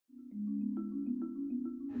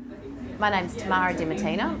My name's Tamara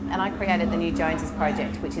Dimatina and I created the New Joneses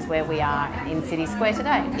project, which is where we are in City Square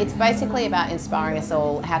today. It's basically about inspiring us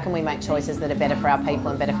all. How can we make choices that are better for our people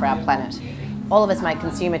and better for our planet? All of us make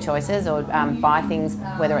consumer choices or buy things,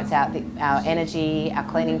 whether it's our energy, our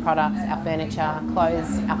cleaning products, our furniture,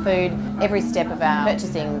 clothes, our food. Every step of our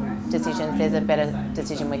purchasing decisions, there's a better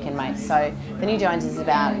decision we can make. So the New Joneses is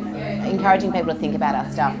about encouraging people to think about our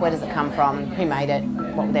stuff. Where does it come from? Who made it?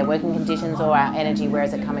 What were their working conditions? Or our energy, where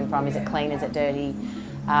is it coming from? Is it clean? Is it dirty?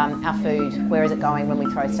 Our food, where is it going when we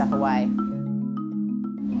throw stuff away?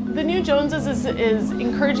 The New Joneses is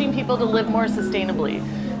encouraging people to live more sustainably.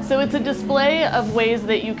 So it's a display of ways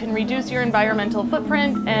that you can reduce your environmental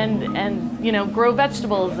footprint and grow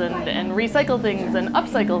vegetables and recycle things and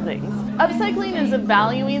upcycle things. Upcycling is of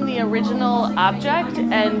valuing the original object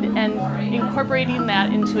and incorporating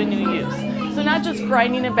that into a new use. So not just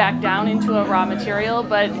grinding it back down into a raw material,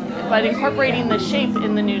 but incorporating the shape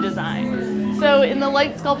in the new design. So in the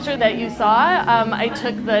light sculpture that you saw, I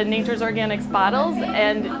took the Nature's Organics bottles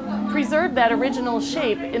and preserved that original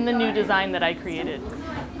shape in the new design that I created.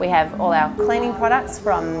 We have all our cleaning products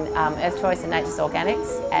from Earth Choice and Nature's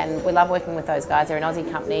Organics, and we love working with those guys. They're an Aussie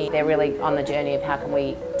company. They're really on the journey of how can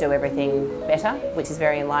we do everything better, which is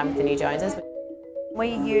very in line with the New Joneses.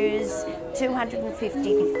 We use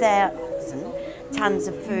 250,000 tonnes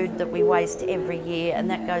of food that we waste every year, and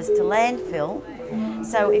that goes to landfill.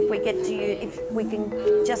 So if we can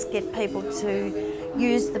just get people to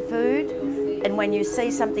use the food, and when you see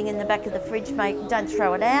something in the back of the fridge, don't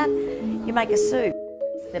throw it out, you make a soup.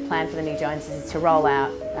 The plan for the New Joneses is to roll out,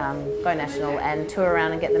 go national and tour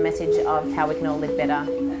around and get the message of how we can all live better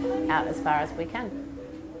out as far as we can.